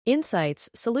Insights,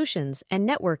 solutions, and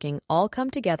networking all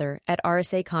come together at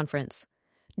RSA Conference.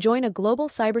 Join a global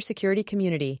cybersecurity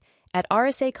community at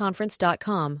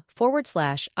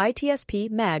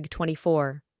rsaconference.com/ITSP Mag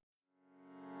 24.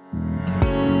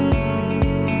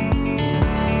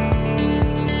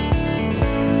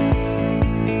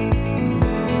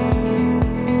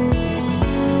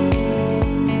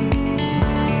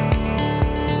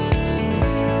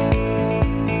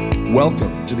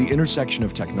 Welcome to the intersection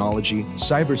of technology,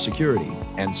 cybersecurity,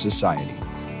 and society.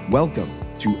 Welcome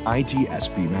to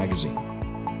ITSP Magazine.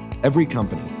 Every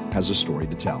company has a story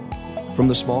to tell, from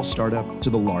the small startup to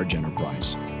the large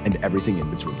enterprise, and everything in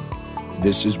between.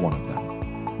 This is one of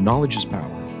them. Knowledge is power,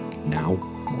 now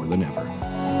more than ever.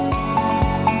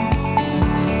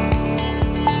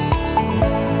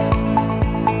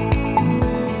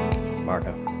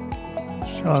 Marco.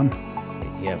 Sean.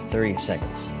 You have 30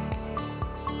 seconds.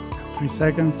 3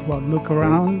 seconds to look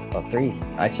around. Oh, 3.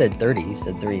 I said 30. You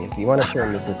said 3. If you want to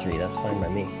shorten it to 3, that's fine by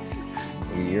me.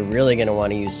 You're really going to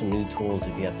want to use some new tools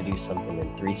if you have to do something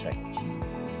in 3 seconds.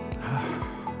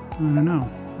 I don't know.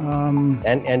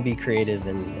 And be creative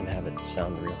and have it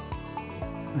sound real.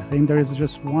 I think there is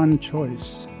just one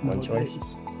choice. One choice?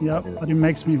 Yeah, but it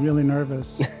makes me really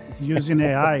nervous. It's using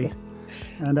AI.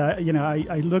 And,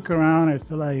 I look around. I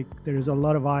feel like there's a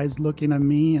lot of eyes looking at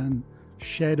me and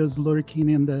shadows lurking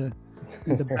in the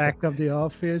back of the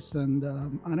office, and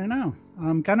I don't know.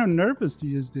 I'm kind of nervous to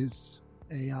use this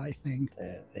AI thing.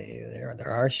 There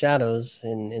are shadows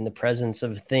in the presence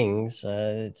of things.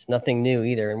 It's nothing new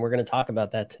either, and we're going to talk about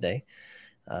that today.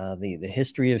 The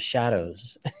history of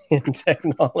shadows in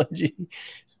technology.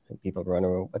 People run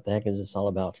around, what the heck is this all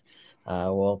about?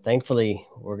 Well, thankfully,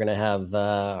 we're going to have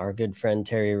our good friend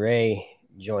Terry Ray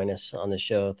join us on the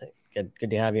show. Good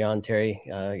to have you on, Terry.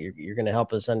 You're going to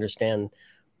help us understand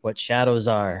what shadows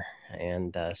are,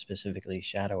 and specifically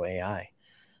shadow AI.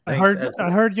 I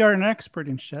heard you're an expert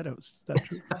in shadows. Is that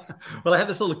true? Well, I have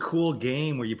this little cool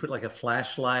game where you put like a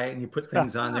flashlight and you put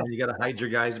things on there and you got to hide your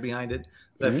guys behind it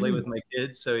that I play with my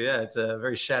kids. So yeah, it's a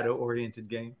very shadow oriented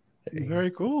game.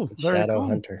 Very cool. Shadow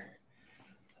hunter.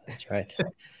 That's right.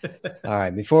 All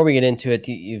right. Before we get into it,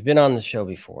 you've been on the show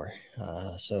before.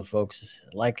 So folks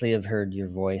likely have heard your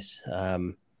voice.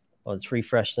 Let's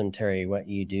refresh them, Terry, what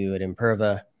you do at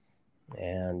Imperva,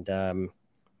 and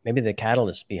maybe the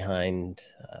catalyst behind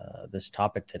this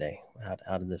topic today.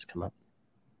 How did this come up?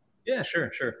 Yeah,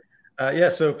 sure.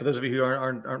 So for those of you who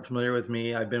aren't familiar with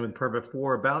me, I've been with Imperva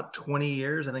for about 20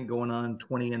 years, I think going on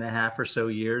 20 and a half or so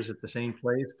years at the same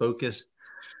place, focused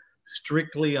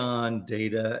strictly on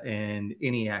data and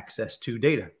any access to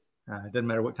data. It doesn't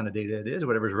matter what kind of data it is,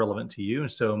 whatever is relevant to you.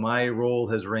 And so my role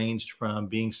has ranged from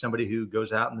being somebody who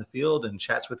goes out in the field and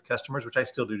chats with customers, which I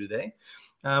still do today,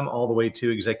 all the way to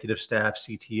executive staff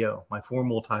CTO. My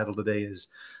formal title today is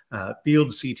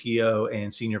Field CTO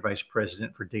and Senior Vice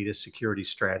President for Data Security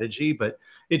Strategy, but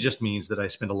it just means that I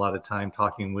spend a lot of time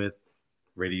talking with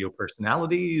radio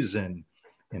personalities and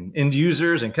end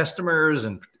users and customers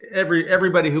and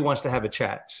everybody who wants to have a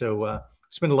chat. So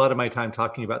spend a lot of my time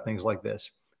talking about things like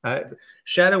this.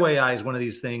 Shadow AI is one of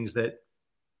these things that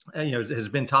has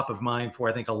been top of mind for,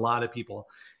 I think, a lot of people.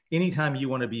 Anytime you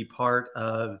want to be part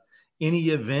of any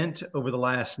event over the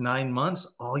last 9 months,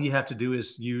 all you have to do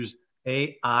is use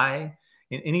AI.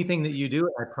 In anything that you do,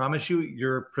 I promise you,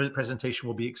 your presentation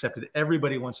will be accepted.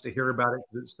 Everybody wants to hear about it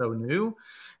because it's so new.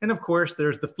 And of course,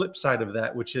 there's the flip side of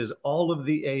that, which is all of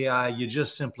the AI, you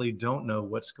just simply don't know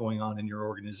what's going on in your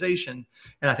organization.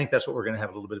 And I think that's what we're going to have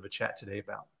a little bit of a chat today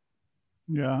about.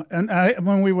 Yeah. And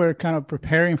when we were kind of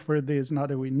preparing for this, not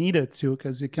that we needed to,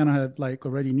 because we kind of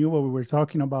already knew what we were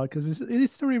talking about, because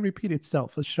history repeats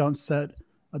itself, as Sean said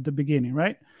at the beginning,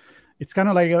 right? It's kind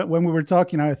of like when we were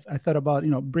talking, I thought about,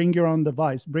 bring your own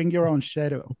device, bring your own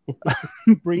shadow,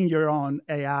 bring your own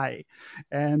AI.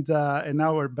 And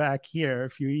now we're back here a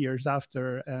few years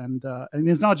after. And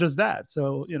it's not just that.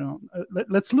 So,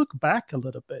 let's look back a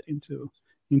little bit into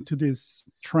this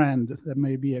trend that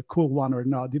may be a cool one or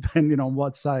not, depending on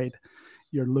what side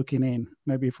you're looking in.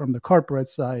 Maybe from the corporate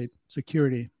side,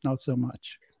 security, not so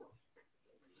much.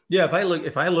 Yeah, if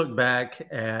I look back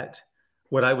at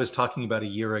what I was talking about a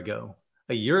year ago,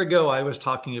 I was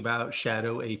talking about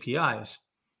shadow APIs.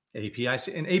 API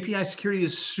security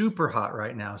is super hot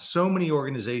right now. So many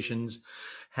organizations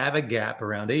have a gap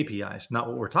around APIs. Not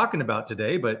what we're talking about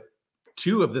today, but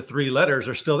 2 of the 3 letters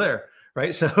are still there,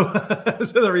 right? So,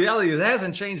 so the reality is it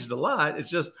hasn't changed a lot. It's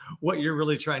just what you're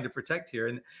really trying to protect here.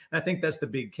 And I think that's the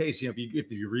big case. If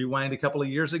you rewind a couple of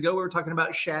years ago, we were talking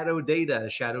about shadow data,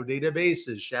 shadow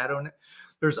databases,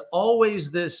 there's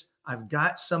always this, I've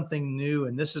got something new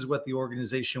and this is what the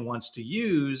organization wants to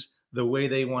use the way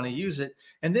they want to use it.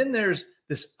 And then there's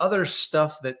this other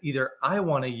stuff that either I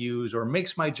want to use or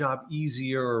makes my job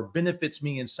easier or benefits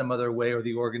me in some other way or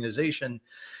the organization.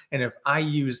 And if I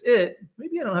use it,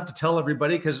 maybe I don't have to tell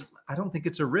everybody because I don't think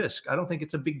it's a risk. I don't think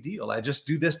it's a big deal. I just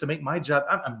do this to make my job.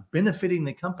 I'm benefiting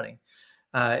the company.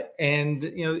 And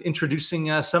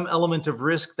introducing some element of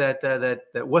risk that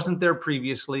wasn't there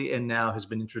previously and now has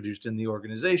been introduced in the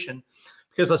organization.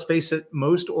 Because let's face it,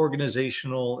 most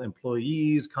organizational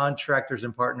employees, contractors,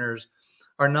 and partners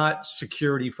are not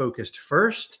security focused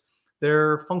first.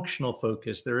 They're functional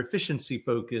focused. They're efficiency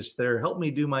focused. They're help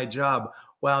me do my job.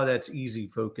 Wow, that's easy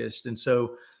focused. And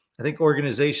so I think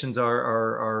organizations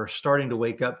are starting to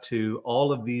wake up to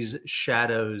all of these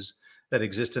shadows that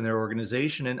exist in their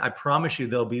organization. And I promise you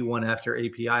there'll be one after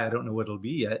API. I don't know what it'll be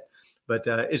yet, but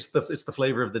it's the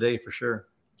flavor of the day for sure.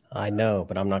 I know,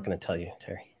 but I'm not going to tell you,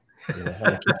 Terry. I'm going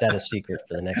to keep that a secret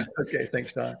for the next one. Okay,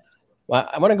 thanks, Don. Well,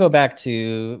 I want to go back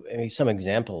to maybe some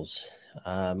examples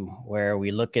where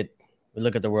we look at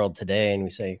the world today and we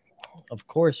say, of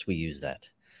course we use that.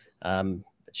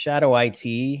 Shadow IT,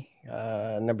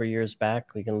 a number of years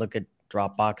back, we can look at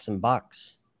Dropbox and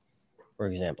Box, for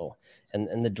example.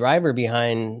 And the driver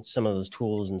behind some of those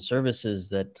tools and services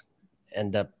that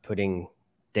end up putting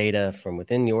data from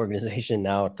within the organization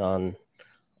out on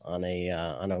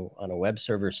a web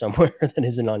server somewhere that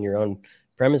isn't on your own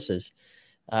premises.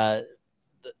 The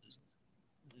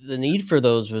need for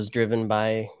those was driven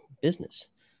by business,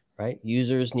 right?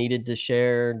 Users needed to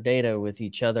share data with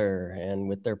each other and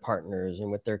with their partners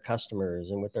and with their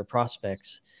customers and with their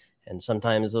prospects. And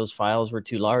sometimes those files were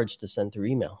too large to send through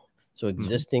email. So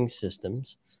existing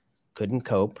systems couldn't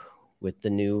cope with the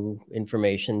new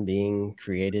information being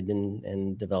created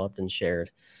and developed and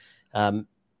shared.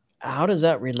 How does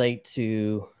that relate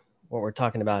to what we're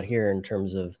talking about here in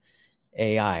terms of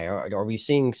AI? Are we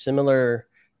seeing similar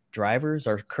drivers?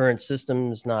 Are current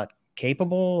systems not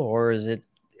capable, or is it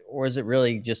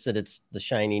really just that it's the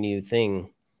shiny new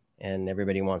thing and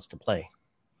everybody wants to play?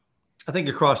 I think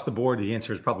across the board, the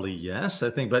answer is probably yes.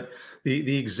 I think, but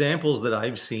the examples that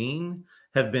I've seen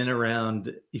have been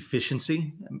around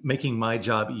efficiency, making my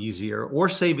job easier, or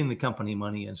saving the company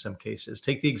money in some cases.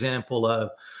 Take the example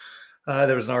of,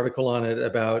 there was an article on it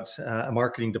about a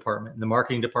marketing department. The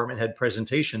marketing department had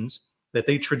presentations that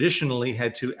they traditionally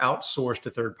had to outsource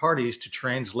to third parties to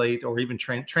translate or even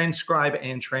transcribe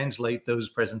and translate those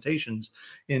presentations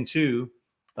into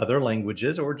other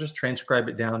languages, or just transcribe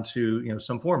it down to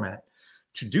some format.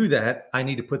 To do that, I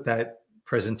need to put that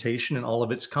presentation and all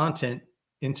of its content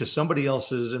into somebody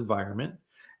else's environment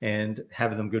and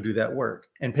have them go do that work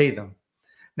and pay them.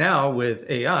 Now with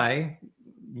AI,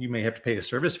 you may have to pay a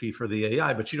service fee for the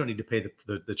AI, but you don't need to pay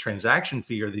the transaction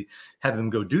fee or have them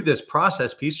go do this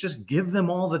process piece. Just give them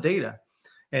all the data.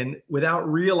 And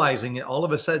without realizing it, all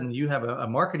of a sudden you have a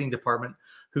marketing department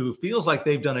who feels like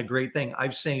they've done a great thing.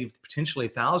 I've saved potentially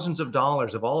thousands of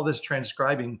dollars of all this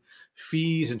transcribing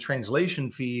fees and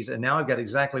translation fees, and now I've got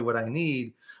exactly what I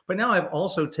need. But now I've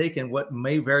also taken what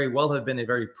may very well have been a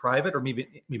very private or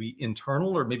maybe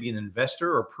internal or maybe an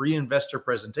investor or pre-investor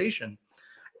presentation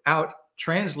out,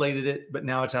 translated it, but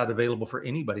now it's out available for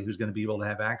anybody who's going to be able to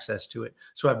have access to it.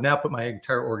 So I've now put my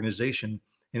entire organization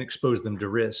and exposed them to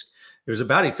risk. It was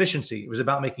about efficiency. It was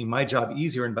about making my job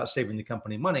easier and about saving the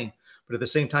company money. But at the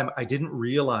same time, I didn't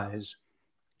realize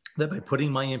that by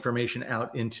putting my information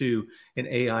out into an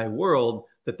AI world,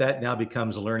 that now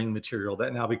becomes learning material.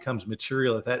 That now becomes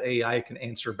material that AI can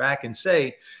answer back and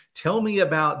say, tell me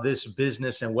about this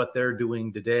business and what they're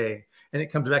doing today. And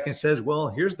it comes back and says, well,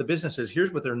 here's the businesses,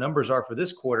 here's what their numbers are for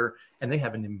this quarter, and they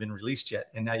haven't even been released yet.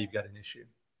 And now you've got an issue.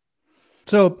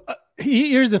 So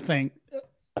here's the thing.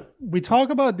 We talk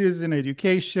about this in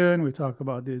education. We talk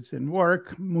about this in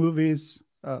work, movies,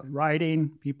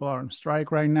 writing. People are on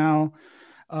strike right now.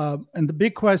 And the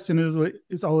big question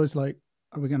is always like,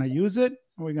 are we going to use it?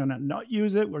 Are we going to not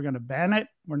use it? We're going to ban it.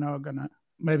 We're not going to,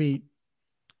 maybe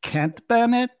can't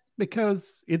ban it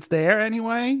because it's there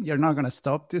anyway. You're not going to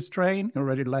stop this train. You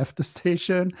already left the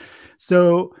station.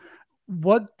 So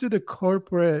what do the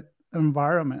corporate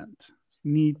environment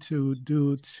need to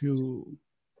do to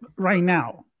right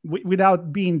now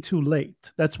without being too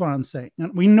late? That's what I'm saying.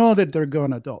 And we know that they're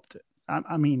going to adopt it.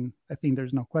 I mean, I think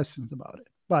there's no questions about it.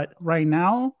 But right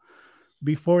now,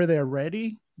 before they're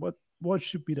ready, what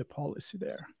should be the policy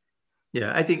there?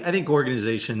 Yeah, I think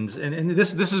organizations, and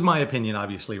this is my opinion,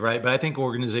 obviously, right? But I think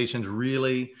organizations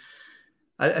really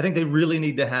I think they really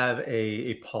need to have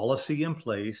a policy in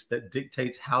place that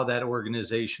dictates how that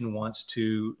organization wants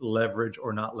to leverage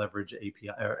or not leverage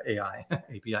API or AI,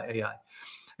 API, AI.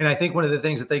 And I think one of the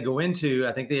things that they go into,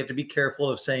 I think they have to be careful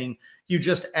of saying, you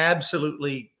just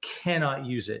absolutely cannot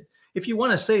use it. If you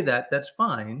want to say that, that's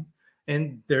fine.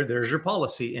 And there's your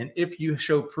policy. And if you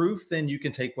show proof, then you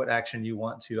can take what action you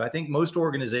want to. I think most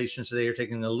organizations today are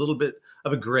taking a little bit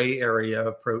of a gray area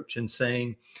approach and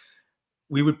saying,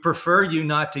 we would prefer you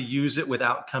not to use it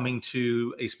without coming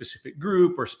to a specific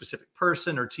group or specific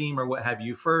person or team or what have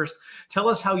you first. Tell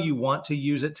us how you want to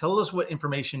use it. Tell us what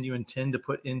information you intend to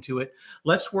put into it.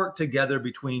 Let's work together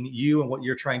between you and what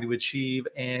you're trying to achieve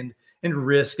and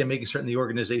risk and making certain the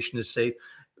organization is safe.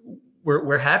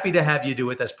 We're happy to have you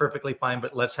do it. That's perfectly fine,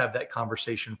 but let's have that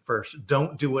conversation first.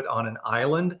 Don't do it on an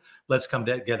island. Let's come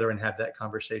together and have that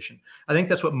conversation. I think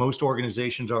that's what most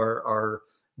organizations are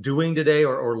doing today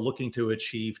or looking to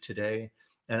achieve today.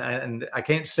 And I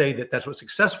can't say that that's what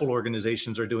successful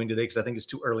organizations are doing today because I think it's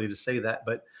too early to say that,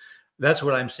 but that's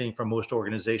what I'm seeing from most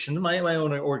organizations, my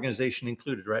own organization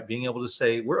included, right? Being able to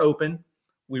say, we're open,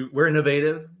 we're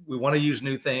innovative, we want to use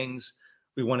new things,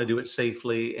 we want to do it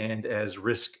safely and as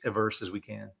risk averse as we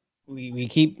can. We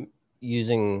keep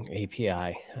using API.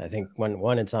 I think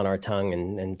one, it's on our tongue,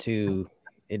 and two,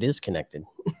 it is connected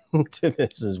to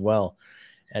this as well.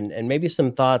 And maybe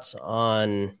some thoughts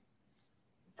on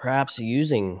perhaps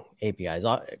using APIs.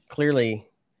 Clearly,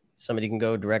 somebody can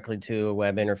go directly to a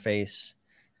web interface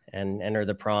and enter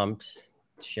the prompt,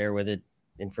 share with it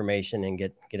information, and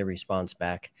get a response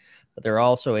back. But there are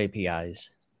also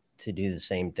APIs to do the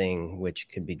same thing, which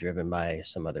could be driven by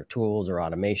some other tools or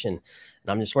automation. And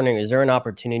I'm just wondering, is there an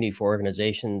opportunity for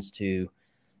organizations to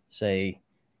say,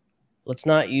 let's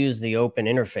not use the open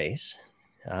interface?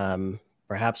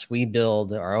 Perhaps we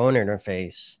build our own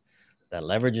interface that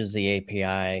leverages the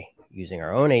API using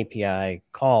our own API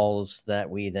calls that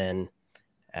we then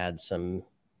add some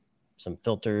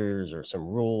filters or some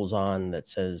rules on that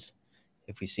says,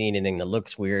 if we see anything that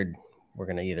looks weird, we're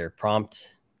going to either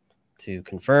prompt to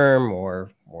confirm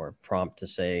or prompt to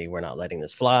say we're not letting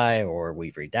this fly or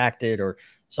we've redacted or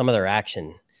some other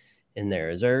action in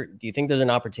there. Do you think there's an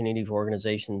opportunity for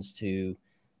organizations to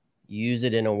use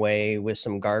it in a way with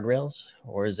some guardrails,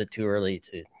 or is it too early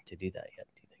to do that yet,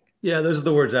 do you think? Yeah, those are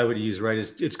the words I would use, right?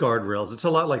 It's guardrails. It's a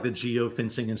lot like the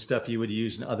geofencing and stuff you would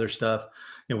use and other stuff,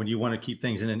 when you want to keep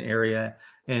things in an area.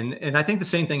 And I think the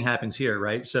same thing happens here,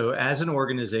 right? So as an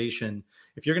organization,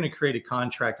 if you're going to create a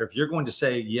contract, or if you're going to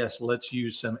say, yes, let's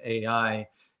use some AI,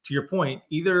 to your point,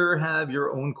 either have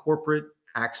your own corporate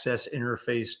access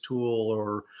interface tool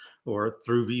or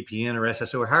through VPN or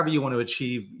SSO, or however you want to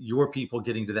achieve your people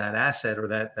getting to that asset or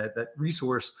that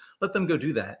resource, let them go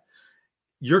do that.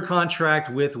 Your contract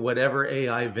with whatever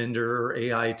AI vendor or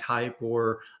AI type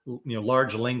or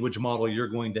large language model you're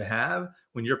going to have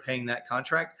when you're paying that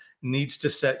contract needs to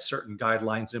set certain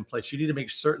guidelines in place. You need to make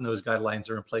certain those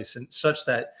guidelines are in place, and such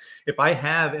that if I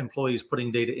have employees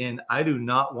putting data in, I do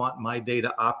not want my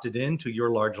data opted into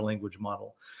your large language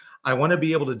model. I want to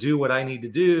be able to do what I need to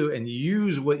do and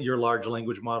use what your large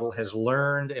language model has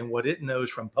learned and what it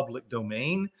knows from public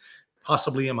domain,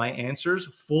 possibly in my answers,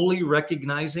 fully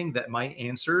recognizing that my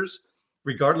answers,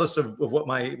 regardless of what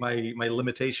my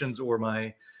limitations or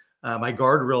my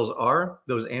guardrails are,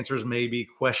 those answers may be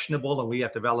questionable and we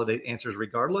have to validate answers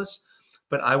regardless.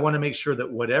 But I want to make sure that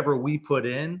whatever we put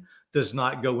in does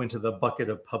not go into the bucket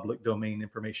of public domain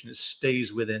information. It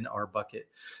stays within our bucket.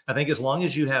 I think as long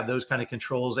as you have those kind of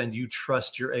controls and you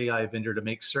trust your AI vendor to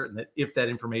make certain that if that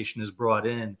information is brought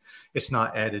in, it's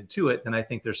not added to it, then I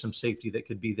think there's some safety that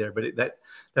could be there. But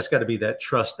that's got to be that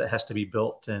trust that has to be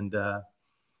built and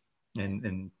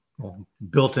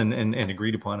built and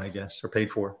agreed upon, I guess, or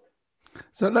paid for.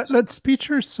 So let's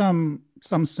feature some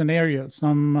scenarios,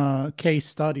 some case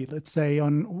study, let's say,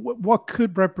 on what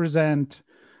could represent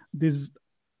this,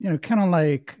 kind of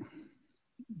like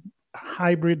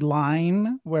hybrid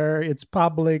line where it's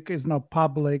public, is not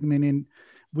public, meaning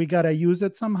we got to use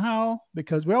it somehow,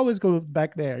 because we always go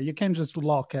back there. You can't just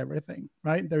lock everything,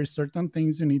 right? There are certain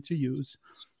things you need to use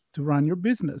to run your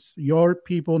business. Your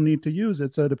people need to use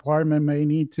it. So the department may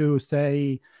need to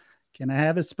say, can I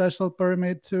have a special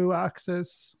permit to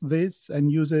access this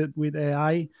and use it with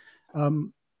AI?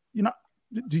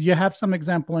 Do you have some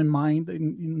example in mind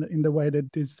in the way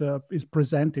that this is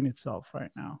presenting itself right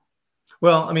now?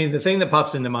 Well, I mean, the thing that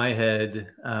pops into my head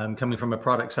coming from a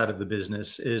product side of the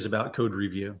business is about code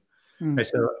review. Right?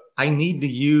 So I need to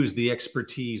use the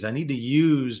expertise. I need to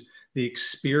use the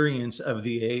experience of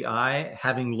the AI,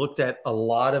 having looked at a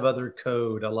lot of other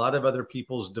code, a lot of other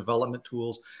people's development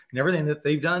tools and everything that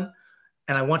they've done.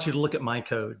 and I want you to look at my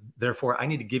code. Therefore, I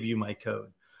need to give you my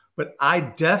code. But I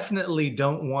definitely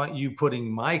don't want you putting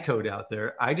my code out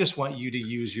there. I just want you to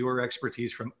use your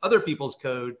expertise from other people's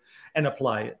code and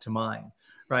apply it to mine,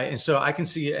 right? And so I can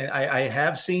see, I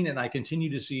have seen, and I continue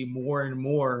to see more and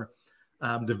more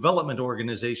development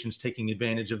organizations taking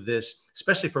advantage of this,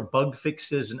 especially for bug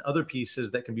fixes and other pieces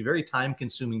that can be very time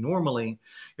consuming normally.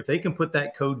 If they can put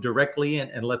that code directly in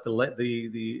and let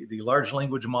the large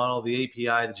language model, the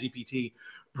API, the GPT,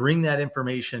 bring that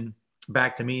information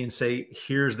back to me and say,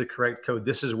 here's the correct code.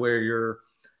 This is where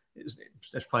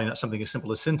that's probably not something as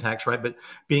simple as syntax, right? But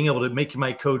being able to make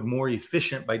my code more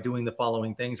efficient by doing the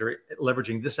following things or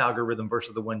leveraging this algorithm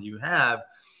versus the one you have.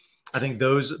 I think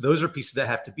those are pieces that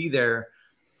have to be there,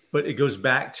 but it goes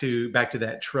back to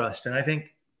that trust. And I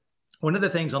think one of the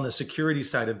things on the security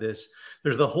side of this,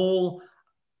 there's the whole,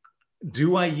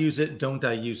 do I use it? Don't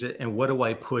I use it? And what do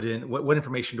I put in? What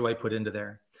information do I put into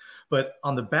there? But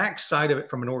on the back side of it,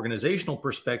 from an organizational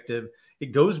perspective,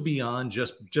 it goes beyond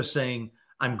just saying,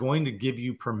 I'm going to give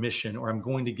you permission, or I'm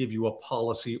going to give you a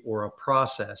policy or a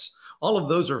process. All of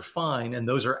those are fine, and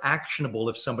those are actionable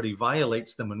if somebody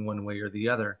violates them in one way or the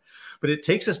other. But it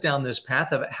takes us down this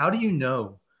path of, how do you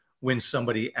know when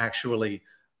somebody actually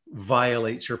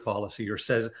violates your policy or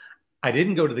says, I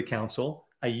didn't go to the council,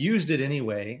 I used it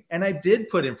anyway, and I did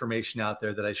put information out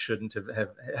there that I shouldn't have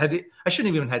had. I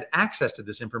shouldn't have even had access to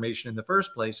this information in the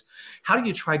first place. How do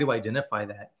you try to identify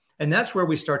that? And that's where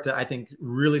we start to, I think,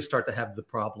 really start to have the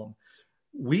problem.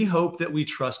 We hope that we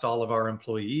trust all of our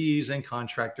employees and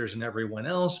contractors and everyone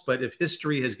else, but if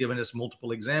history has given us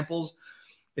multiple examples,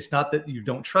 it's not that you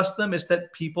don't trust them, it's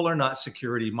that people are not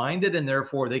security minded, and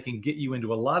therefore they can get you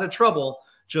into a lot of trouble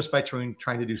just by trying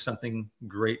to do something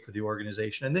great for the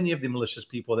organization. And then you have the malicious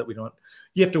people that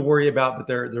you have to worry about, but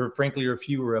there frankly are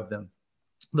fewer of them.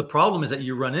 The problem is that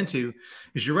you run into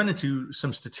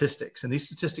some statistics, and these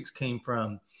statistics came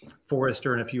from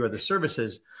Forrester and a few other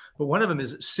services. But one of them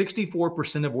is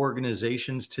 64% of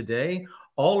organizations today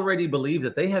already believe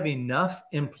that they have enough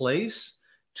in place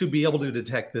to be able to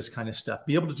detect this kind of stuff,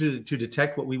 be able to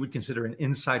detect what we would consider an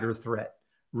insider threat,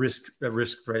 risk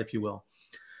threat, if you will.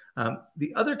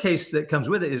 The other case that comes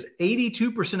with it is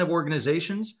 82% of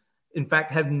organizations, in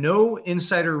fact, have no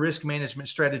insider risk management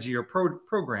strategy or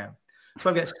program. So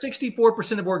I've got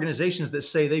 64% of organizations that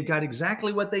say they've got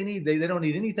exactly what they need. They don't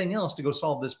need anything else to go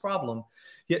solve this problem.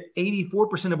 Yet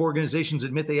 84% of organizations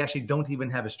admit they actually don't even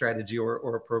have a strategy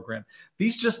or a program.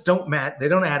 These just don't match. They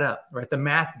don't add up, right? The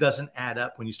math doesn't add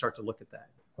up when you start to look at that.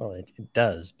 Well, it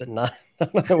does, but not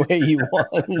the way you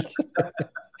want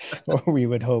or we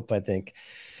would hope, I think.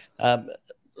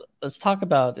 Let's talk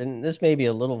about, and this may be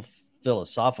a little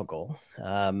philosophical,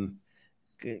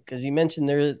 because you mentioned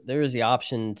there is the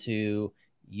option to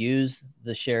use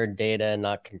the shared data and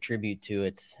not contribute to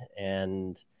it,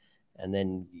 and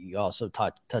then you also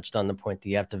touched on the point that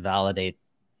you have to validate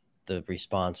the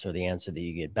response or the answer that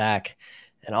you get back.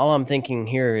 And all I'm thinking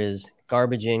here is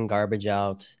garbage in, garbage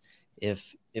out.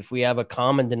 If we have a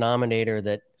common denominator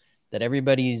that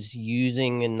everybody's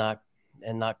using and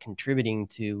not contributing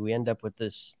to, we end up with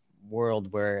this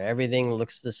world where everything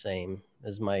looks the same.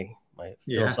 Is my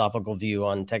philosophical view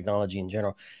on technology in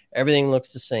general. Everything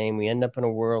looks the same. We end up in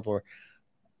a world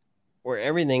where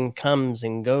everything comes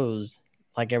and goes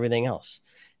like everything else,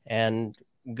 and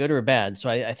good or bad. So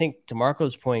I think, to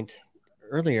Marco's point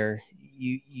earlier,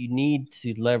 you need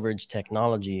to leverage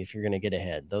technology if you're going to get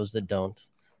ahead. Those that don't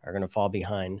are going to fall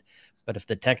behind. But if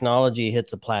the technology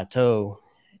hits a plateau,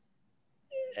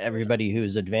 everybody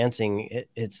who's advancing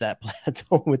hits that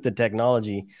plateau with the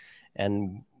technology,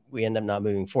 and we end up not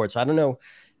moving forward. So I don't know,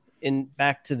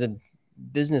 back to the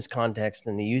business context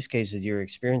and the use cases you're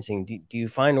experiencing, do you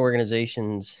find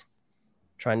organizations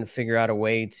trying to figure out a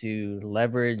way to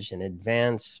leverage and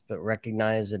advance, but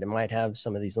recognize that it might have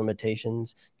some of these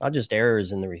limitations, not just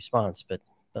errors in the response, but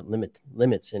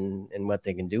limits in what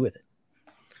they can do with it?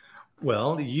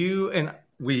 Well, you and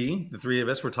we, the three of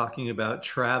us, were talking about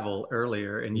travel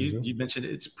earlier, and you mentioned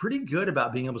it's pretty good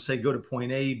about being able to say, go to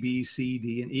point A, B, C,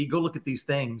 D, and E, go look at these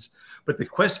things. But the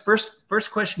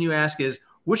first question you ask is,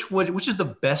 which is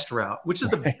the best route? Which is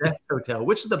the best hotel?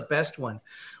 Which is the best one?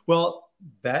 Well,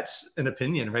 that's an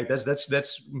opinion, right?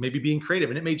 That's maybe being creative,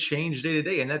 and it may change day to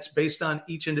day, and that's based on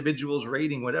each individual's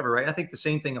rating, whatever, right? I think the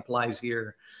same thing applies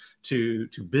here to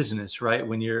business, right?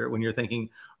 When you're thinking,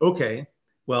 okay,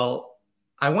 well,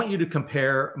 I want you to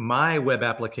compare my web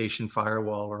application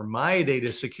firewall or my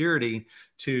data security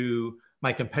to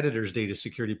my competitor's data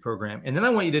security program. And then I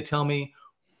want you to tell me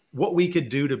what we could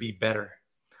do to be better.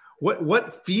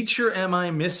 What feature am I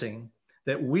missing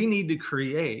that we need to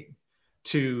create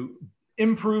to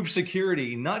improve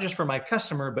security, not just for my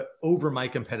customer, but over my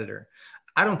competitor.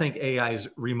 I don't think AI is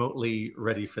remotely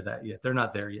ready for that yet. They're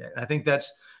not there yet. I think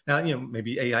that's now,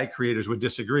 maybe AI creators would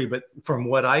disagree, but from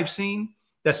what I've seen,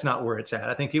 that's not where it's at.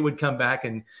 I think it would come back,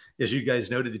 and as you guys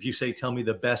noted, if you say, tell me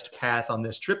the best path on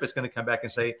this trip, it's going to come back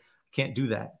and say, can't do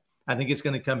that. I think it's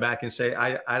going to come back and say,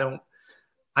 I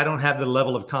don't have the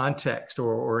level of context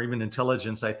or even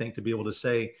intelligence, I think, to be able to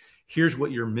say, here's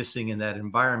what you're missing in that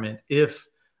environment. If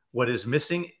what is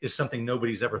missing is something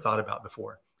nobody's ever thought about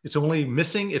before. It's only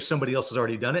missing if somebody else has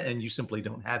already done it and you simply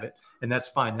don't have it. And that's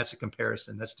fine. That's a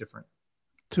comparison. That's different.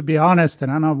 To be honest,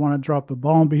 and I don't want to drop a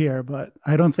bomb here, but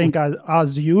I don't think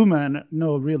as human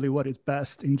know really what is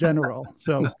best in general.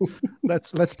 So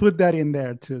let's put that in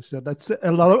there too. So that's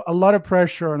a lot of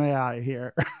pressure on AI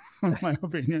here, in my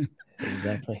opinion.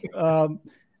 Exactly.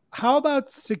 How about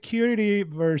security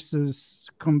versus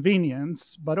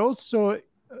convenience, but also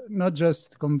not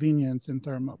just convenience in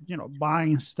terms of,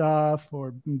 buying stuff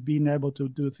or being able to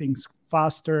do things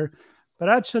faster, but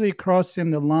actually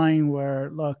crossing the line where,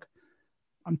 look,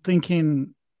 I'm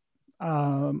thinking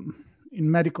in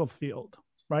medical field,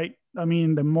 right? I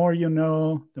mean, the more you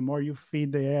know, the more you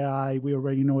feed the AI. We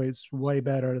already know it's way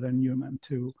better than human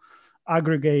to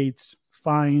aggregate,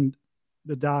 find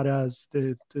the data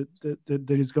that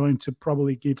is going to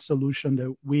probably give solution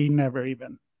that we never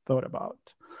even thought about.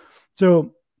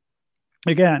 So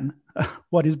again,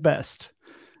 what is best?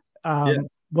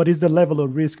 What is the level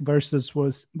of risk versus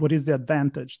what is the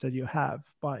advantage that you have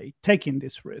by taking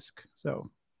this risk? So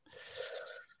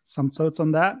some thoughts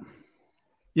on that?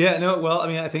 Yeah, no, well, I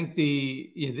mean, I think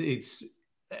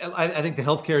I think the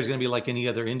healthcare is going to be like any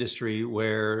other industry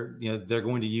where,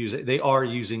 they are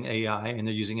using AI, and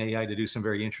they're using AI to do some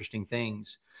very interesting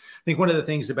things. I think one of the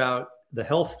things about the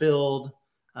health field,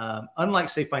 unlike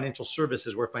say financial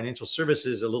services, where financial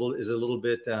services is a little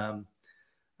bit,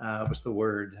 what's the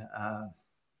word?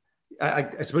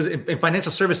 I suppose in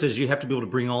financial services, you have to be able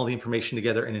to bring all the information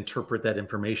together and interpret that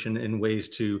information in ways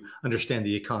to understand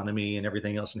the economy and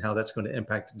everything else and how that's going to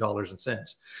impact dollars and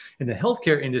cents. In the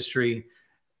healthcare industry,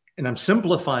 and I'm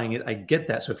simplifying it, I get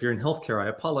that. So if you're in healthcare, I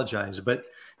apologize. But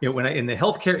in the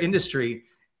healthcare industry,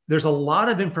 there's a lot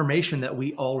of information that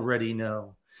we already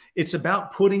know. It's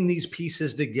about putting these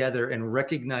pieces together and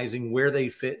recognizing where they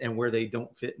fit and where they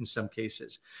don't fit in some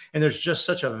cases. And there's just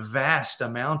such a vast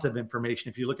amount of information.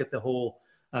 If you look at the whole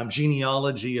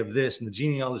genealogy of this and the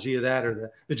genealogy of that,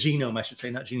 or the genome, I should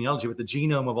say, not genealogy, but the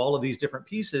genome of all of these different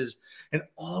pieces and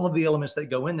all of the elements that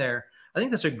go in there, I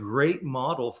think that's a great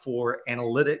model for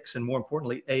analytics and, more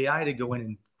importantly, AI to go in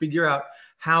and figure out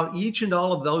how each and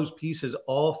all of those pieces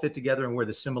all fit together and where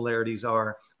the similarities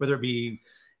are, whether it be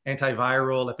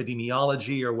antiviral,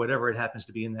 epidemiology, or whatever it happens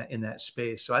to be in that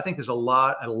space. So I think there's a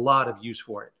lot of use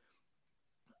for it.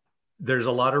 There's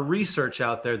a lot of research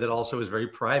out there that also is very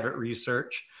private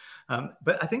research.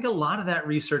 But I think a lot of that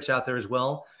research out there as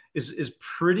well is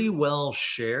pretty well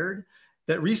shared.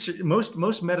 That research,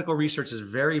 most medical research is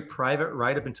very private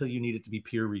right up until you need it to be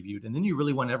peer reviewed. And then you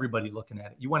really want everybody looking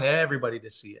at it. You want everybody to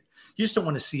see it. You just don't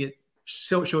want to see it,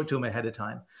 show it to them ahead of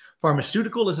time.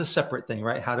 Pharmaceutical is a separate thing,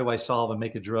 right? How do I solve and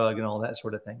make a drug and all that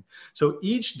sort of thing? So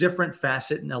each different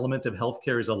facet and element of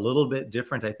healthcare is a little bit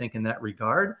different, I think, in that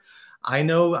regard. I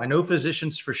know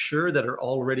physicians for sure that are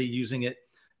already using it,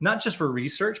 not just for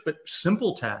research, but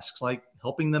simple tasks like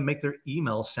helping them make their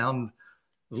email sound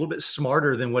a little bit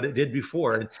smarter than what it did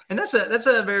before. And that's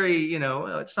a very,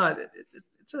 it's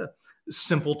a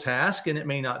simple task, and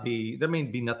there may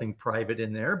be nothing private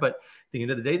in there, but at the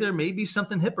end of the day, there may be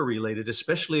something HIPAA related,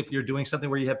 especially if you're doing something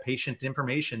where you have patient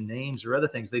information, names, or other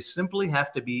things. They simply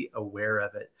have to be aware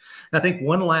of it. And I think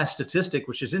one last statistic,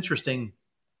 which is interesting,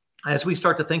 as we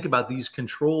start to think about these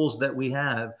controls that we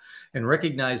have and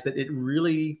recognize that it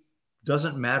really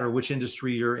doesn't matter which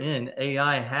industry you're in,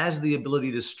 AI has the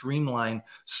ability to streamline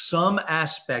some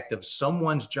aspect of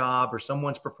someone's job or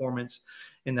someone's performance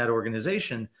in that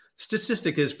organization.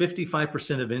 Statistic is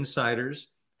 55% of insiders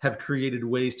have created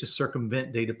ways to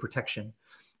circumvent data protection.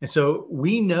 And so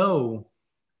we know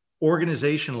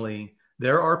organizationally,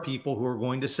 there are people who are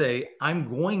going to say, I'm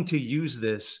going to use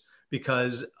this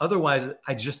because otherwise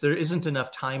there isn't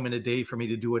enough time in a day for me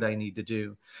to do what I need to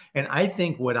do. And I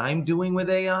think what I'm doing with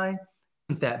AI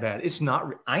isn't that bad.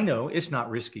 I know it's not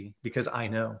risky because I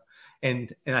know.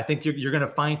 And I think you're going to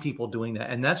find people doing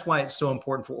that. And that's why it's so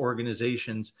important for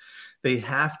organizations. They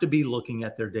have to be looking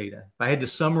at their data. If I had to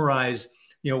summarize,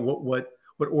 what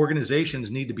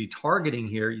organizations need to be targeting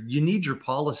here, you need your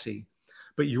policy.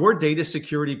 But your data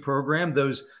security program,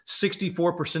 those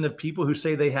 64% of people who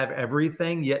say they have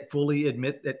everything, yet fully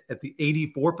admit that at the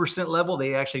 84% level,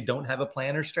 they actually don't have a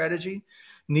plan or strategy,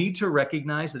 need to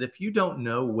recognize that if you don't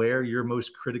know where your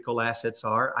most critical assets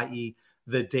are, i.e.,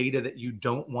 the data that you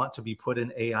don't want to be put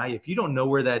in AI, if you don't know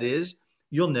where that is,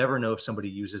 you'll never know if somebody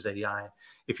uses AI.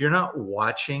 If you're not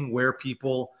watching where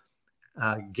people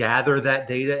gather that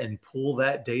data and pull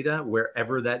that data,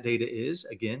 wherever that data is,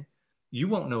 again, you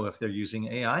won't know if they're using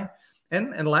AI.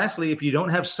 And lastly, if you don't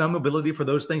have some ability for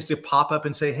those things to pop up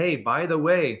and say, hey, by the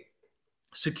way,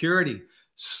 security,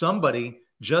 somebody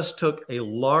just took a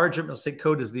large, let's take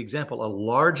code as the example, a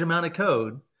large amount of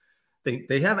code.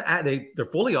 They're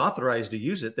fully authorized to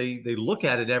use it. They look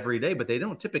at it every day, but they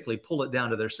don't typically pull it down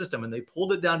to their system. And they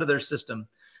pulled it down to their system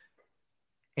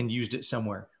and used it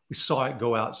somewhere. We saw it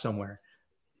go out somewhere.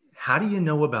 How do you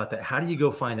know about that? How do you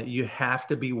go find that? You have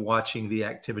to be watching the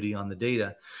activity on the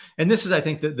data. And this is, I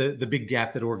think, the big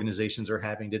gap that organizations are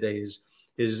having today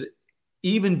is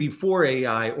even before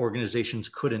AI, organizations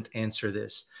couldn't answer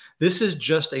this. This is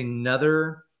just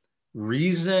another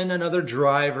reason, another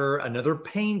driver, another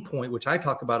pain point, which I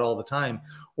talk about all the time.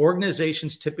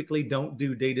 Organizations typically don't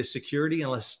do data security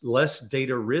unless less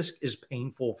data risk is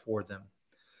painful for them.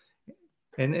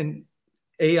 And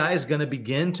AI is going to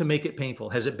begin to make it painful.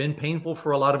 Has it been painful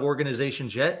for a lot of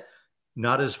organizations yet?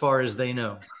 Not as far as they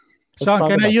know. Sean,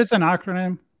 can I use an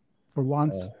acronym for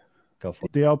once? Go for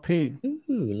it. DLP.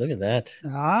 Ooh, look at that.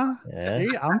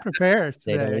 See, I'm prepared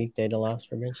today. Data leak, data loss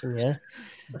prevention. Yeah.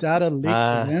 Data leak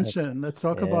prevention. Let's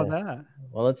talk about that.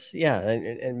 Well,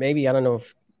 and maybe, I don't know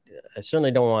if, I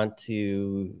certainly don't want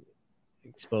to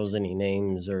expose any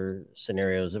names or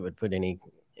scenarios that would put any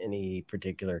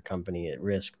particular company at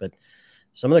risk, but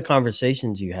some of the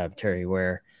conversations you have, Terry,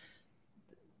 where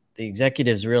the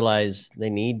executives realize they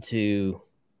need to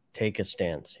take a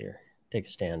stand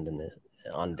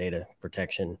on data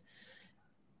protection.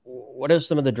 What are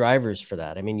some of the drivers for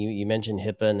that? I mean, you mentioned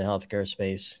HIPAA in the healthcare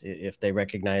space. If they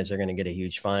recognize they're going to get a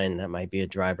huge fine, that might be a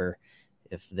driver.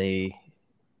 If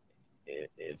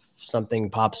something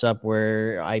pops up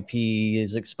where IP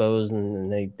is exposed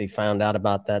and they found out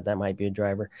about that, that might be a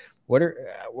driver. What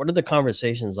are the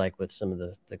conversations like with some of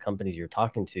the companies you're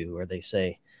talking to, where they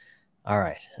say, all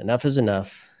right, enough is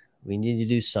enough. We need to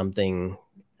do something.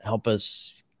 Help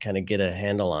us kind of get a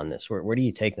handle on this. Where do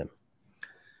you take them?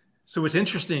 So it's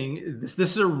interesting. This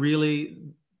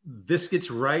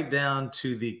gets right down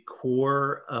to the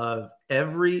core of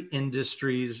every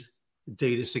industry's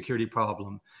data security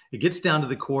problem. It gets down to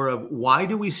the core of, why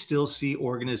do we still see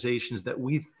organizations that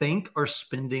we think are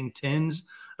spending tens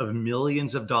of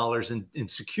millions of dollars in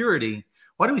security?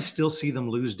 Why do we still see them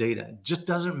lose data? It just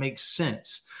doesn't make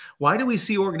sense. Why do we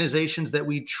see organizations that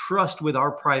we trust with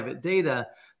our private data,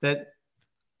 that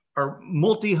are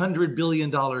multi-$100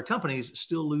 billion companies,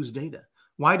 still lose data?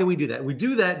 Why do we do that? We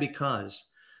do that because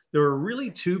there are really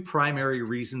two primary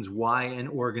reasons why an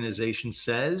organization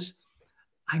says,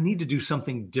 I need to do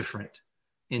something different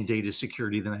in data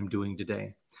security than I'm doing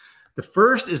today. The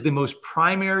first is the most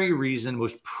primary reason,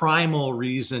 most primal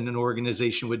reason an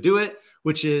organization would do it,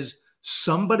 which is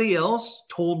somebody else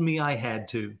told me I had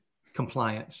to.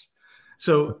 Compliance.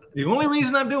 So the only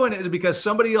reason I'm doing it is because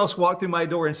somebody else walked through my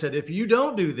door and said, if you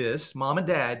don't do this, mom and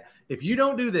dad, if you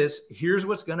don't do this, here's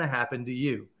what's going to happen to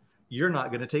you. You're not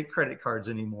going to take credit cards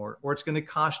anymore, or it's going to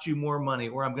cost you more money,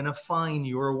 or I'm going to fine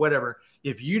you, or whatever.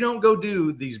 If you don't go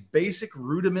do these basic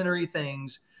rudimentary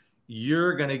things,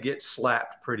 you're going to get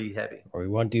slapped pretty heavy. Or we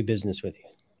won't do business with you.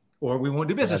 Or we won't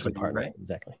do business with you, right?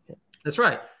 Exactly. Yeah. That's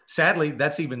right. Sadly,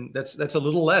 that's a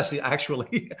little less.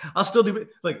 Actually, I'll still do,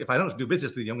 like, if I don't do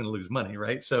business with you, I'm going to lose money,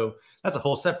 right? So that's a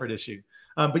whole separate issue.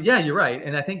 But yeah, you're right.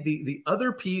 And I think the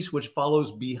other piece which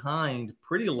follows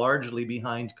pretty largely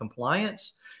behind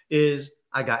compliance is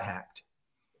I got hacked.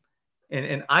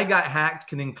 And I got hacked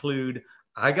can include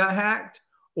I got hacked,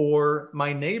 or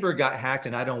my neighbor got hacked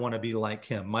and I don't want to be like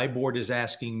him. My board is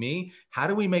asking me, how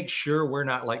do we make sure we're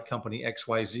not like company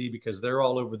XYZ, because they're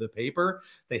all over the paper.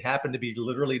 They happen to be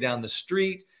literally down the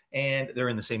street and they're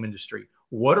in the same industry.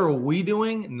 What are we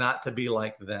doing not to be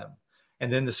like them?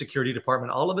 And then the security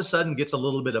department all of a sudden gets a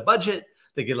little bit of budget,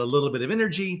 they get a little bit of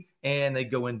energy, and they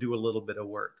go and do a little bit of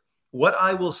work. What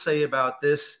I will say about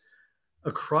this,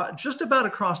 just about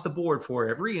across the board for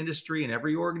every industry and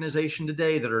every organization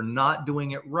today that are not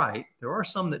doing it right, there are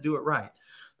some that do it right.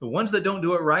 The ones that don't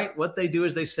do it right, what they do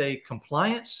is they say,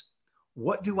 compliance,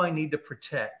 what do I need to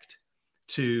protect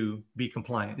to be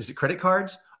compliant? Is it credit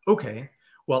cards? Okay,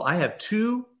 well, I have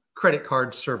 2 credit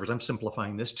card servers. I'm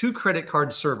simplifying this. 2 credit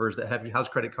card servers that have house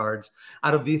credit cards.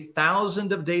 Out of the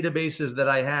 1,000 of databases that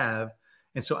I have,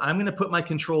 And so I'm going to put my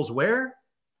controls where?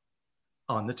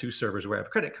 On the 2 servers where I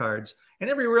have credit cards, and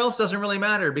everywhere else doesn't really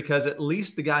matter, because at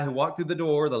least the guy who walked through the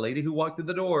door, the lady who walked through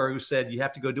the door who said you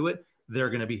have to go do it, they're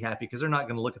going to be happy, because they're not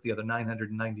going to look at the other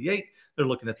 998. They're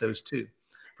looking at those 2.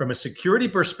 From a security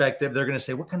perspective, they're going to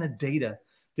say, what kind of data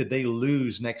did they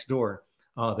lose next door?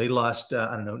 They lost,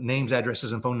 names,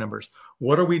 addresses, and phone numbers.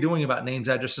 What are we doing about names,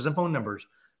 addresses, and phone numbers?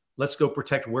 Let's go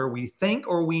protect where we think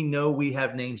or we know we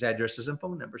have names, addresses, and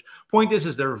phone numbers. Point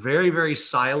is they're very, very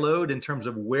siloed in terms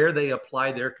of where they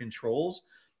apply their controls.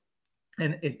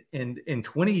 And in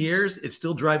 20 years, it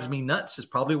still drives me nuts. It's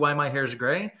probably why my hair is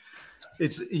gray.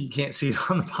 You can't see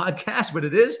it on the podcast, but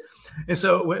it is. And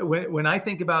so when I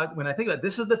think about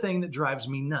this is the thing that drives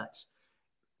me nuts.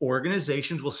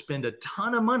 Organizations will spend a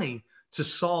ton of money to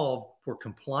solve for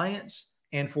compliance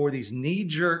and for these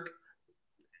knee-jerk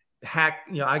hack,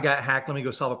 I got hacked, let me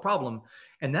go solve a problem.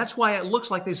 And that's why it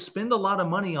looks like they spend a lot of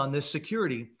money on this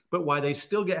security, but why they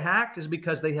still get hacked is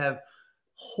because they have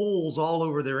holes all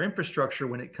over their infrastructure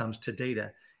when it comes to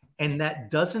data. And that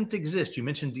doesn't exist. You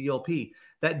mentioned DLP.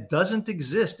 That doesn't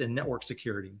exist in network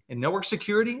security. In network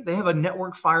security, they have a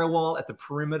network firewall at the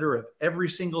perimeter of every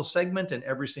single segment and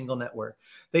every single network.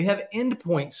 They have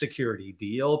endpoint security,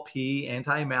 DLP,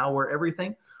 anti-malware,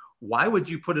 everything. Why would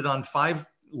you put it on 5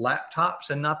 laptops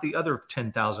and not the other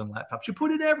 10,000 laptops? You put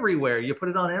it everywhere. You put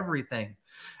it on everything.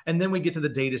 And then we get to the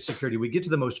data security. We get to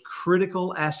the most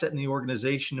critical asset in the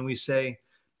organization, and we say,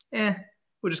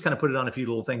 we'll just kind of put it on a few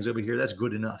little things over here. That's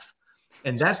good enough.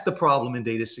 And that's the problem in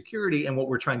data security and what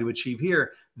we're trying to achieve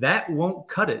here. That won't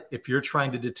cut it if you're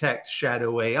trying to detect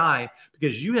shadow AI,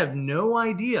 because you have no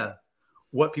idea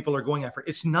what people are going after.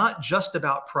 It's not just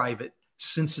about private,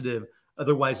 sensitive,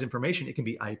 otherwise information. It can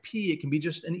be IP. It can be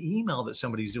just an email that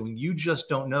somebody's doing. You just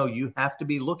don't know. You have to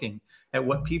be looking at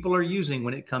what people are using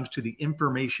when it comes to the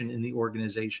information in the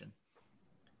organization.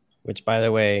 Which, by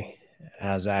the way,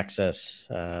 has access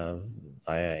via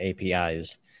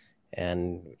APIs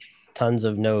and tons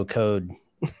of no-code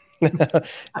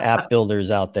app builders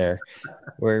out there,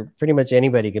 where pretty much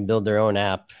anybody can build their own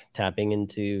app, tapping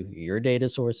into your data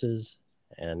sources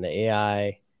and the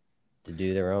AI to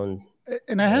do their own.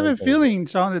 And I have a feeling,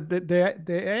 Sean, that the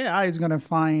AI is going to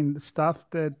find stuff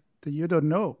that you don't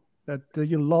know, that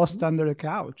you lost under the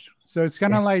couch. So it's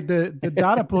kind of like the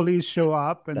data police show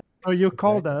up and, oh, you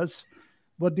called us.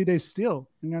 What did they steal?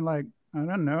 And you're like, I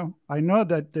don't know. I know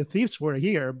that the thieves were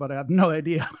here, but I have no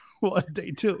idea what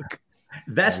they took.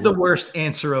 That's the worst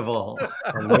answer of all.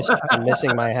 I'm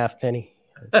missing my half penny.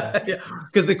 Yeah,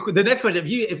 because the next question,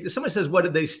 if someone says, what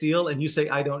did they steal? And you say,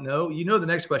 I don't know, the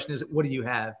next question is, what do you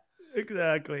have?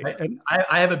 Exactly.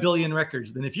 I have 1 billion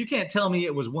records. Then if you can't tell me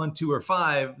it was 1, 2, or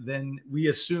 5, then we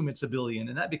assume it's 1 billion.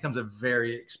 And that becomes a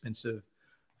very expensive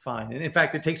fine. And in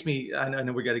fact, it takes me, I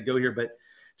know we got to go here, but it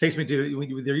takes me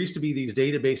to, there used to be these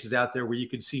databases out there where you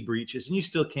could see breaches, and you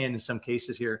still can in some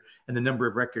cases here, and the number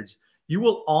of records. You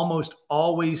will almost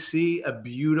always see a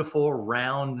beautiful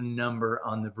round number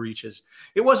on the breaches.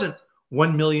 It wasn't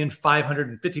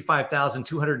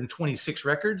 1,555,226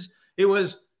 records. It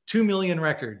was 2 million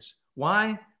records.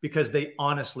 Why? Because they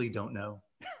honestly don't know.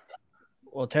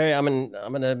 Well, Terry, I'm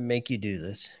gonna make you do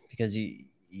this, because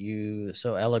you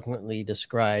so eloquently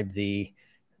described the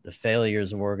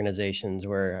failures of organizations,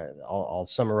 where I'll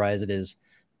summarize it as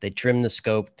they trim the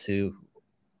scope to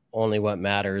only what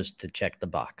matters to check the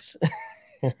box,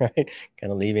 right?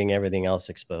 Kind of leaving everything else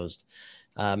exposed.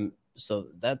 So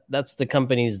that's the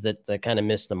companies that kind of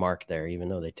miss the mark there, even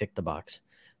though they tick the box.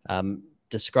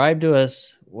 Describe to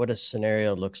us what a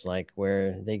scenario looks like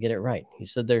where they get it right. You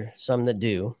said there are some that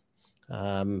do.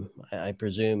 I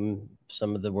presume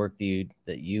some of the work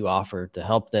that you offer to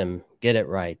help them get it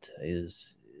right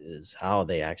is how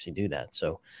they actually do that.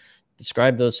 So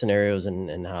describe those scenarios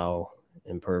and how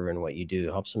Imperva and what you do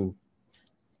helps them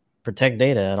protect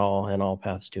data and all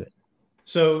paths to it.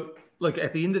 So look,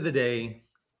 at the end of the day,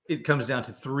 it comes down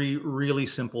to 3 really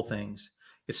simple things.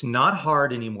 It's not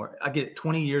hard anymore. I get it,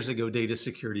 20 years ago, data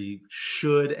security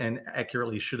should and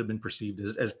accurately should have been perceived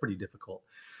as pretty difficult.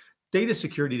 Data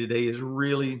security today is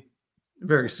really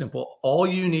very simple. All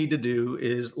you need to do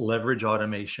is leverage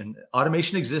automation.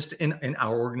 Automation exists in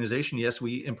our organization. Yes,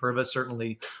 Imperva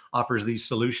certainly offers these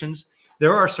solutions.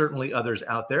 There are certainly others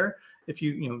out there if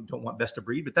you don't want best of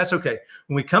breed, but that's okay.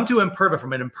 When we come to Imperva,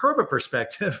 from an Imperva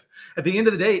perspective, at the end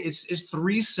of the day, it's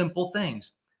 3 simple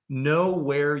things. Know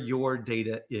where your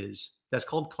data is. That's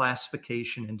called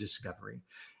classification and discovery.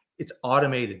 It's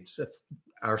automated. So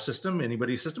our system,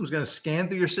 anybody's system, is going to scan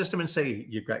through your system and say,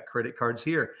 you've got credit cards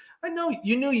here. I know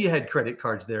you knew you had credit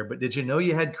cards there, but did you know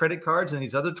you had credit cards in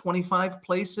these other 25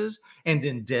 places and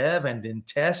in dev and in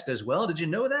test as well? Did you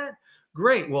know that?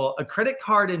 Great. Well, a credit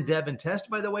card in dev and test,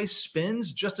 by the way,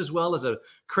 spins just as well as a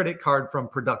credit card from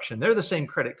production. They're the same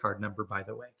credit card number, by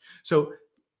the way. So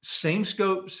same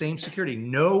scope, same security.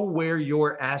 Know where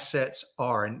your assets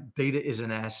are, and data is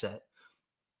an asset.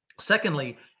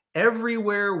 Secondly,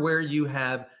 everywhere where you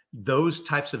have those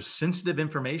types of sensitive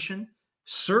information,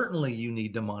 certainly you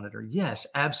need to monitor. Yes,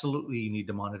 absolutely you need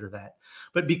to monitor that.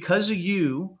 But because of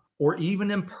you, or even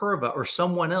Imperva or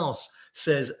someone else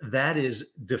says that is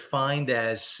defined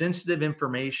as sensitive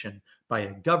information by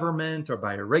a government or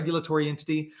by a regulatory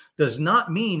entity, does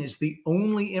not mean it's the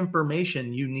only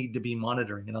information you need to be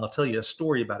monitoring. And I'll tell you a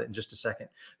story about it in just a second.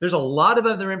 There's a lot of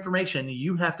other information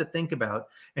you have to think about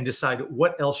and decide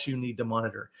what else you need to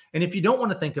monitor. And if you don't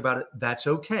want to think about it, that's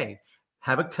okay.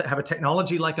 Have a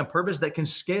technology like Imperva that can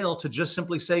scale to just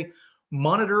simply say,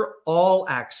 monitor all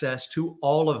access to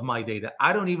all of my data.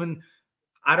 I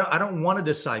don't want to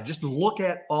decide. Just look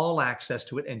at all access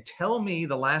to it and tell me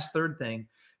the last third thing.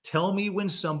 Tell me when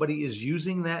somebody is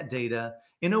using that data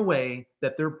in a way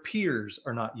that their peers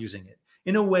are not using it,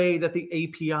 in a way that the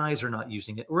APIs are not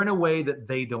using it, or in a way that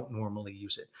they don't normally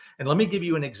use it. And let me give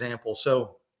you an example.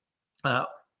 So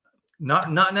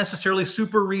not necessarily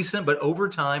super recent, but over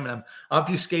time, and I'm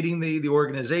obfuscating the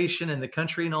organization and the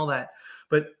country and all that.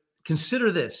 But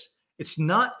consider this. It's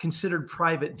not considered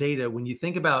private data when you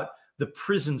think about the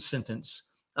prison sentence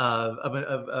of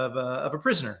a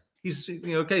prisoner. He's,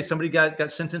 okay, somebody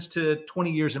got sentenced to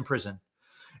 20 years in prison.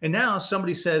 And now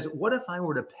somebody says, what if I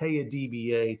were to pay a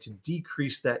DBA to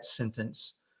decrease that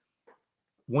sentence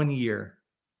 1 year,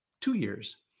 2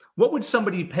 years? What would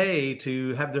somebody pay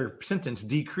to have their sentence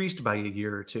decreased by a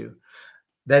year or two?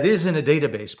 That is in a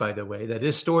database, by the way. That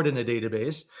is stored in a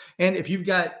database. And if you've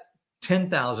got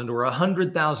 10,000 or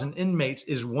 100,000 inmates,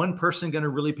 is one person going to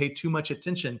really pay too much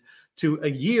attention to a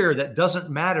year that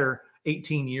doesn't matter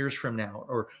 18 years from now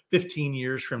or 15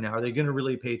 years from now? Are they going to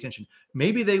really pay attention?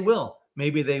 Maybe they will.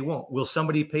 Maybe they won't. Will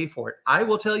somebody pay for it? I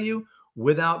will tell you,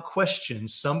 without question,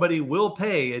 somebody will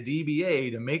pay a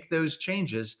DBA to make those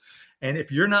changes. And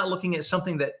if you're not looking at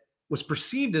something that was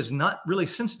perceived as not really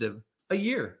sensitive, a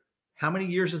year. How many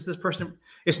years is this person?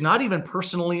 It's not even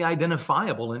personally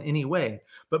identifiable in any way.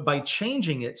 But by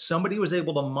changing it, somebody was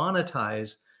able to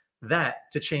monetize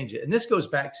that to change it. And this goes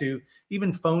back to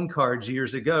even phone cards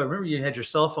years ago. Remember, you had your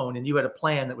cell phone and you had a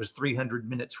plan that was 300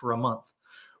 minutes for a month.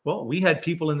 Well, we had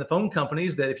people in the phone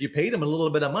companies that if you paid them a little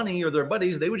bit of money or their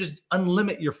buddies, they would just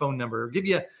unlimit your phone number. I'll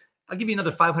give you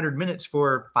another 500 minutes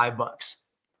for $5.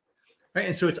 Right?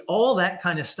 And so it's all that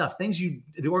kind of stuff, things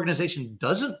the organization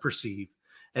doesn't perceive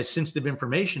as sensitive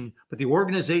information, but the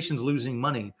organization's losing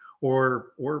money,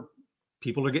 or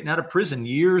people are getting out of prison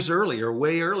years early or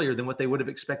way earlier than what they would have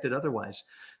expected otherwise.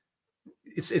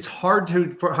 It's hard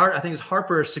I think it's hard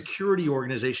for a security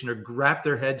organization to wrap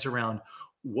their heads around,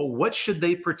 well, what should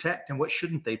they protect and what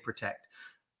shouldn't they protect?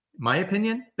 My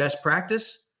opinion, best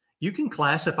practice, you can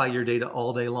classify your data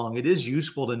all day long. It is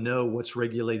useful to know what's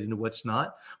regulated and what's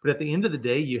not. But at the end of the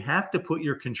day, you have to put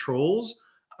your controls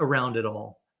around it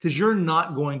all, because you're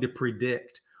not going to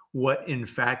predict what in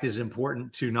fact is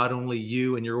important to not only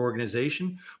you and your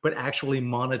organization, but actually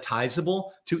monetizable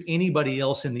to anybody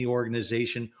else in the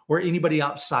organization or anybody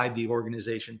outside the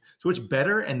organization. So it's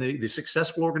better, and the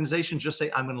successful organizations just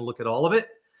say, I'm going to look at all of it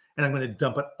and I'm going to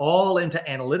dump it all into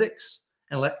analytics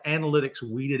and let analytics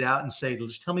weed it out and say,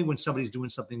 just tell me when somebody's doing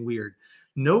something weird.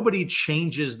 Nobody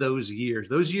changes those years.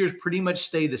 Those years pretty much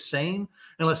stay the same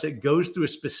unless it goes through a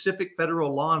specific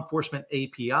federal law enforcement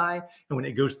API. And when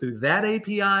it goes through that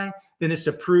API, then it's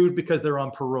approved because they're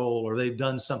on parole or they've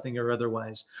done something or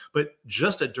otherwise. But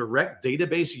just a direct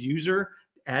database user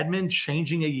admin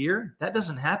changing a year, that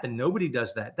doesn't happen. Nobody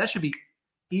does that. That should be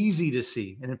easy to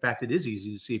see. And in fact, it is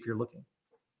easy to see if you're looking.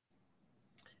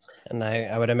 And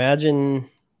I would imagine,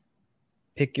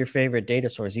 pick your favorite data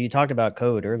source. You talked about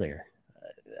code earlier.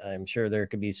 I'm sure there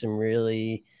could be some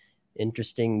really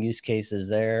interesting use cases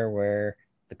there where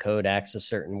the code acts a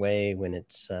certain way when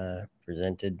it's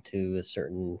presented to a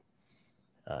certain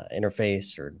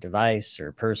interface or device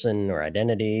or person or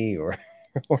identity or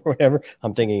or whatever.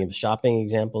 I'm thinking of shopping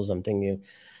examples. I'm thinking of,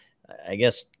 I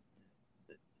guess,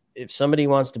 if somebody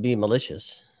wants to be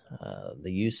malicious,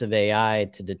 the use of AI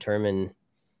to determine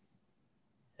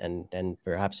and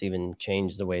perhaps even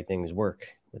change the way things work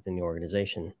within the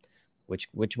organization,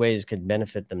 which ways could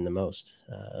benefit them the most?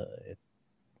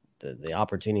 The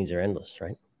opportunities are endless,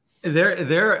 right?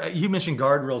 You mentioned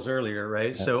guardrails earlier,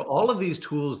 right? Yeah. So all of these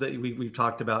tools that we've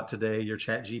talked about today, your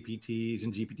chat GPTs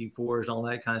and GPT-4s and all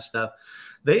that kind of stuff,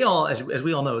 they all, as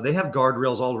we all know, they have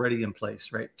guardrails already in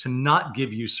place, right? To not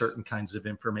give you certain kinds of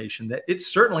information that it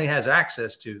certainly has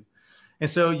access to. And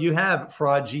so you have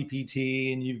fraud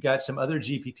GPT and you've got some other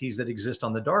GPTs that exist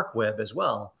on the dark web as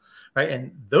well, right?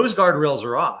 And those guardrails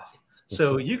are off.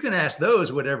 So you can ask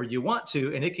those whatever you want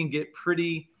to, and it can get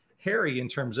pretty hairy in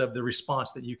terms of the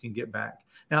response that you can get back.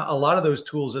 Now, a lot of those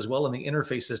tools as well, and the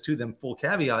interfaces to them, full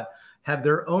caveat, have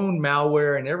their own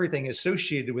malware and everything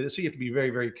associated with it. So you have to be very,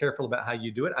 very careful about how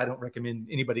you do it. I don't recommend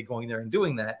anybody going there and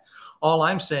doing that. All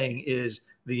I'm saying is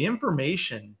the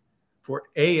information for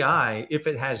AI, if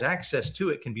it has access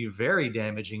to it, can be very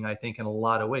damaging, I think, in a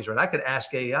lot of ways, right? I could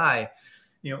ask AI,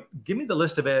 give me the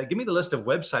list of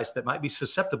websites that might be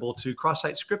susceptible to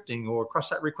cross-site scripting or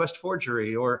cross-site request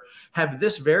forgery, or have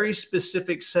this very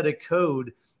specific set of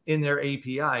code in their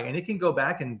API. And it can go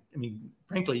back and,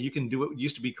 frankly, you can do what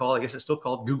used to be called, I guess it's still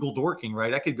called Google dorking,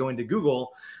 right? I could go into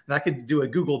Google and I could do a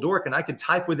Google dork and I could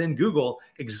type within Google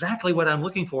exactly what I'm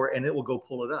looking for and it will go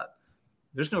pull it up.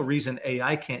 There's no reason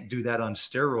AI can't do that on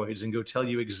steroids and go tell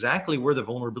you exactly where the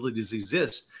vulnerabilities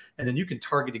exist. And then you can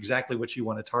target exactly what you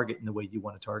want to target in the way you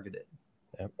want to target it.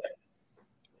 Yep.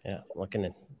 Yeah. Looking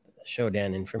at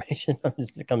Shodan information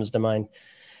that comes to mind.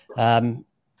 I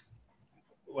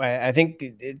think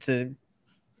it's a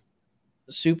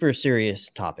super serious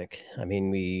topic.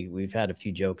 We've had a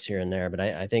few jokes here and there, but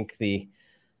I think the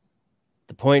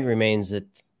point remains that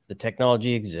the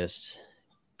technology exists.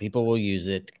 People will use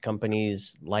it.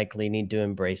 Companies likely need to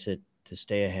embrace it to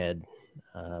stay ahead.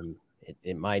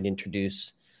 It might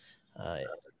introduce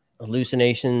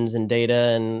hallucinations in data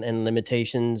and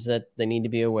limitations that they need to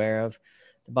be aware of.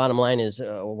 The bottom line is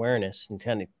awareness, and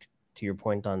kind of to your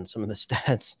point on some of the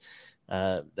stats,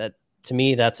 that to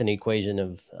me, that's an equation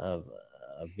of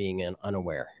being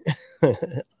unaware,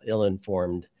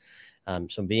 ill-informed.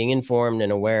 So being informed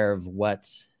and aware of what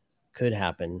could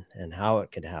happen and how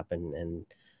it could happen,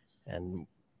 and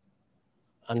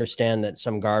understand that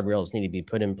some guardrails need to be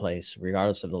put in place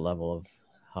regardless of the level of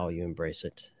how you embrace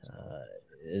it,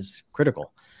 is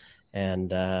critical.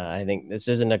 And I think this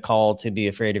isn't a call to be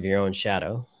afraid of your own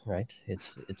shadow, right?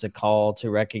 It's a call to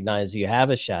recognize you have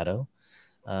a shadow,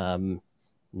 know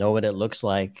what it looks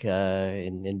like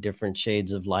in different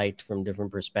shades of light from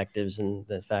different perspectives, and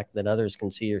the fact that others can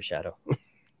see your shadow.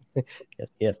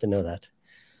 You have to know that.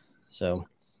 So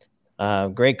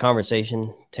great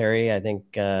conversation, Terry. I think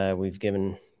we've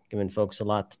given folks a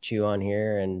lot to chew on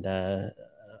here, and a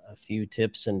few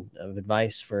tips of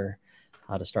advice for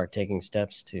how to start taking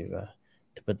steps to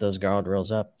put those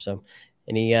guardrails up. So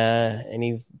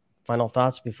any final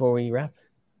thoughts before we wrap?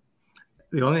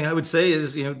 The only thing I would say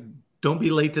is, don't be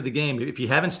late to the game. If you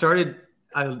haven't started,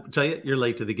 I'll tell you, you're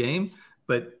late to the game,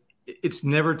 but it's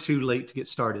never too late to get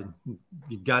started.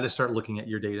 You've got to start looking at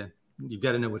your data. You've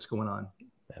got to know what's going on.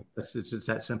 It's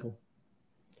that simple.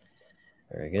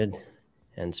 Very good.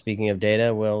 And speaking of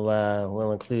data,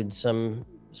 we'll include some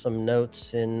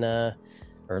notes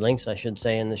or links, I should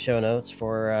say, in the show notes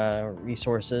for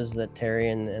resources that Terry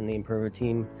and the Imperva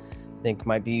team think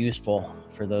might be useful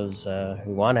for those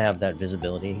who want to have that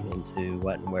visibility into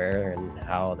what and where and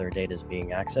how their data is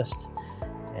being accessed,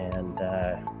 and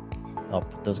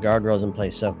help put those guardrails in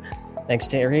place. So thanks,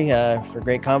 Terry, for a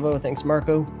great convo. Thanks,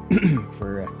 Marco,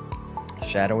 for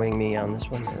shadowing me on this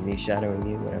one, or me shadowing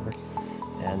you, whatever.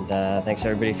 And thanks,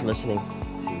 everybody, for listening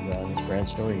to this brand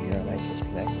story here on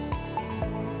ITSP Magazine.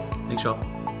 Thanks, y'all.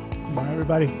 Bye,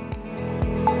 everybody.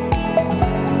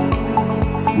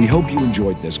 We hope you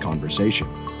enjoyed this conversation.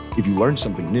 If you learned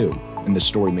something new and the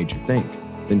story made you think,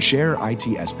 then share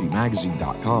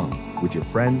itspmagazine.com with your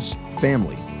friends,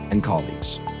 family, and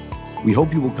colleagues. We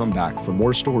hope you will come back for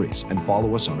more stories and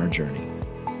follow us on our journey.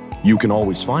 You can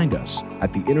always find us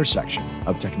at the intersection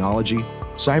of technology,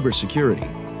 cybersecurity,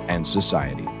 and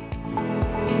society.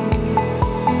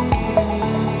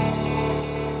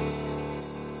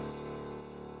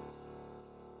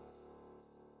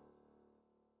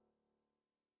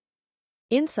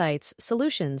 Insights,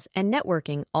 solutions, and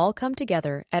networking all come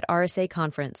together at RSA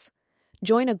Conference.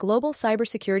 Join a global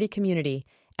cybersecurity community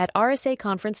at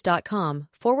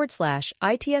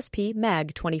rsaconference.com/ITSP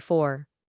Mag 24.